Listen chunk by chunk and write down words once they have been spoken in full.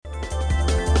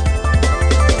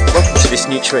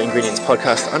this Nutra Ingredients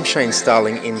podcast. I'm Shane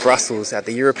Starling in Brussels at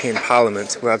the European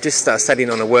Parliament, where I've just sat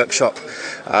in on a workshop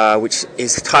which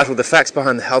is titled The Facts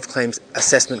Behind the Health Claims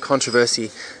Assessment Controversy.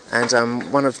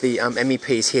 And one of the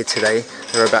MEPs here today,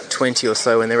 there are about 20 or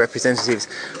so, and their representatives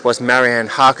was Marianne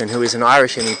Harkin, who is an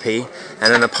Irish MEP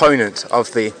and an opponent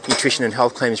of the Nutrition and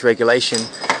Health Claims Regulation.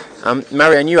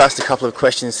 Marianne, you asked a couple of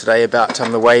questions today about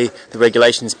the way the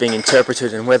regulation is being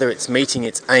interpreted and whether it's meeting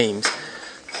its aims.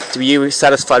 Were you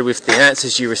satisfied with the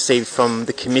answers you received from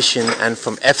the Commission and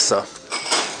from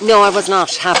EFSA? No, I was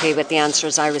not happy with the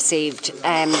answers I received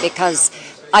because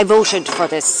I voted for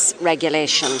this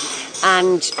regulation,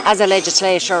 and as a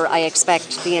legislator I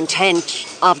expect the intent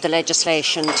of the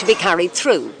legislation to be carried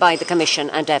through by the Commission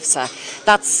and EFSA.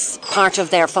 That's part of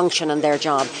their function and their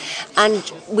job.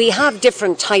 And we have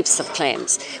different types of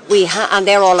claims, and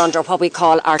they're all under what we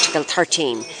call Article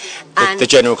 13. The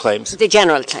general claims. The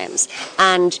general claims.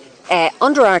 And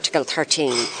under Article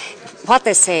 13, what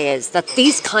they say is that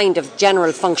these kind of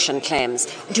general function claims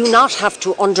do not have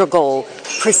to undergo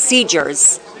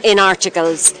procedures in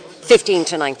Articles 15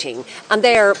 to 19, and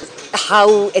they're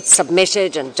how it's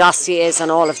submitted and dossiers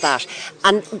and all of that.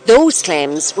 And those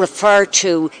claims refer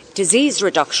to disease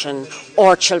reduction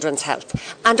or children's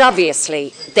health. And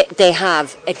obviously they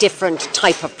have a different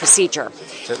type of procedure.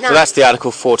 So that's the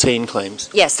Article 14 claims?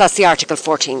 Yes, that's the Article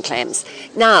 14 claims.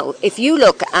 Now, if you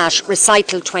look at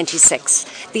Recital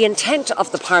 26, the intent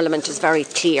of the Parliament is very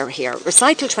clear here.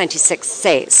 Recital 26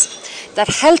 says that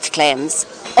health claims,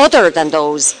 other than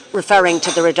those referring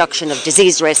to the reduction of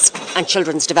disease risk and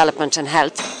children's development and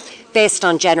health, based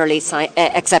on generally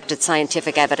accepted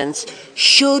scientific evidence,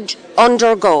 should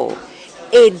undergo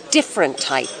a different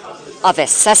type of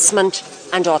assessment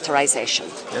and authorisation.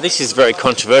 Now, this is very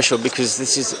controversial because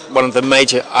this is one of the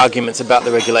major arguments about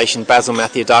the regulation. Basil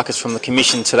Mathiodakis from the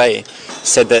Commission today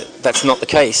said that that's not the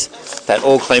case, that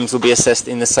all claims will be assessed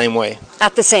in the same way.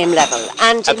 At the same level.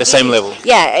 And at the same level?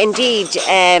 Yeah, indeed.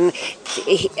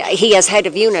 He as head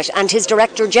of unit and his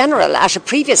Director General at a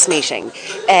previous meeting,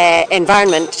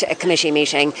 Environment Committee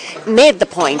meeting, made the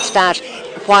point that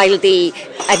while the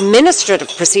administrative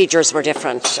procedures were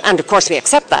different, and of course we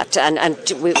accept that and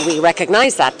we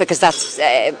recognise that because that's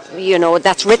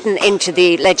that's written into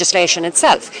the legislation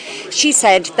itself. She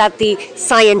said that the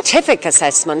scientific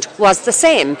assessment was the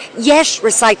same, yet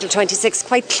Recital 26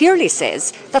 quite clearly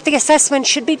says that the assessment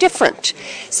should be different.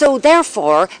 So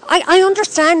therefore, I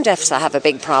understand EFSA have a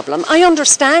big problem. I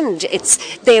understand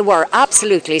they were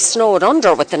absolutely snowed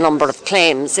under with the number of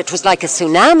claims. It was like a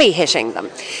tsunami hitting them.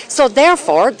 So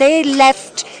therefore, they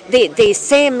left the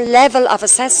same level of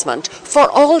assessment for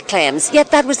all claims,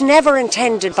 yet that was never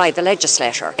intended by the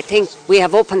legislator. I think we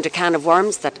have opened a can of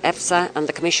worms that EFSA and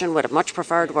the Commission would have much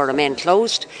preferred were remain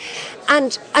closed.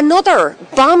 And another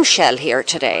bombshell here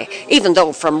today, even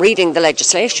though from reading the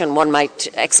legislation one might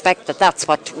expect that that's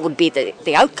what would be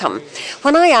the outcome.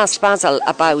 When I asked Basil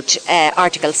about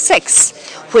Article 6,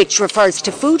 which refers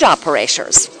to food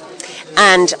operators,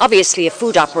 and obviously a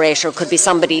food operator could be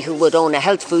somebody who would own a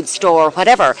health food store or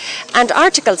whatever. And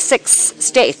Article 6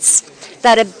 states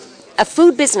that a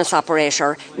food business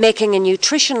operator making a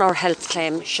nutrition or health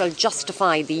claim shall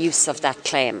justify the use of that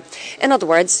claim. In other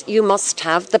words, you must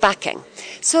have the backing.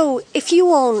 So if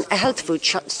you own a health food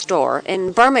store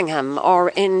in Birmingham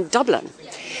or in Dublin,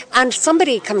 and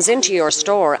somebody comes into your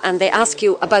store and they ask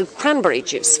you about cranberry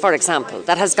juice, for example,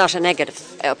 that has got a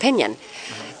negative opinion,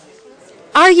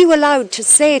 are you allowed to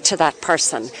say to that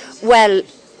person, well,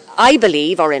 I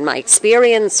believe, or in my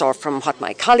experience, or from what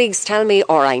my colleagues tell me,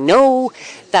 or I know,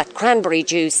 that cranberry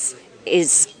juice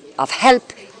is of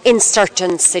help in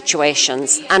certain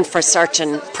situations and for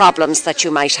certain problems that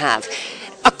you might have.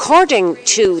 According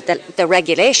to the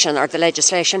regulation or the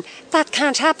legislation, that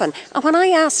can't happen. And when I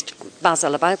asked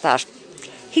Basil about that,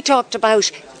 he talked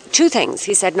about two things.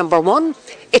 He said, number one,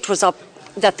 it was up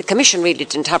that the Commission really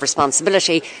didn't have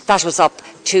responsibility. That was up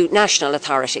to national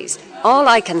authorities. All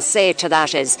I can say to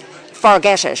that is,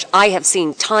 forget it. I have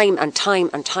seen time and time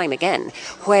and time again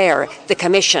where the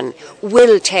Commission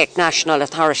will take national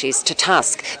authorities to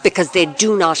task because they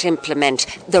do not implement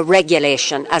the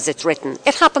regulation as it's written.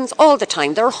 It happens all the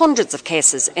time. There are hundreds of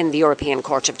cases in the European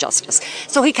Court of Justice.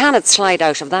 So he cannot slide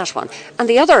out of that one. And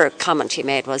the other comment he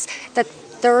made was that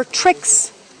there are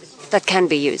tricks that can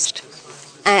be used.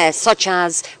 Such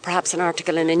as perhaps an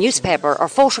article in a newspaper or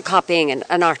photocopying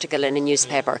an article in a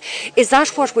newspaper. Is that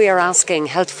what we are asking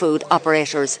health food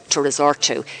operators to resort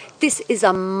to? This is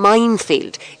a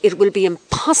minefield. It will be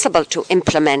impossible to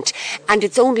implement, and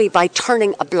it's only by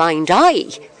turning a blind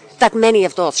eye that many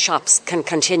of those shops can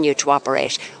continue to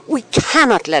operate. We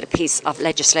cannot let a piece of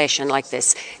legislation like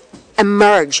this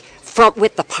emerge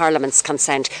with the Parliament's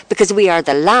consent, because we are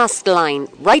the last line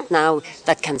right now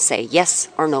that can say yes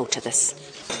or no to this.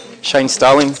 Shane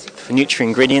Starling for Nutri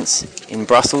Ingredients in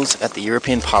Brussels at the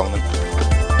European Parliament.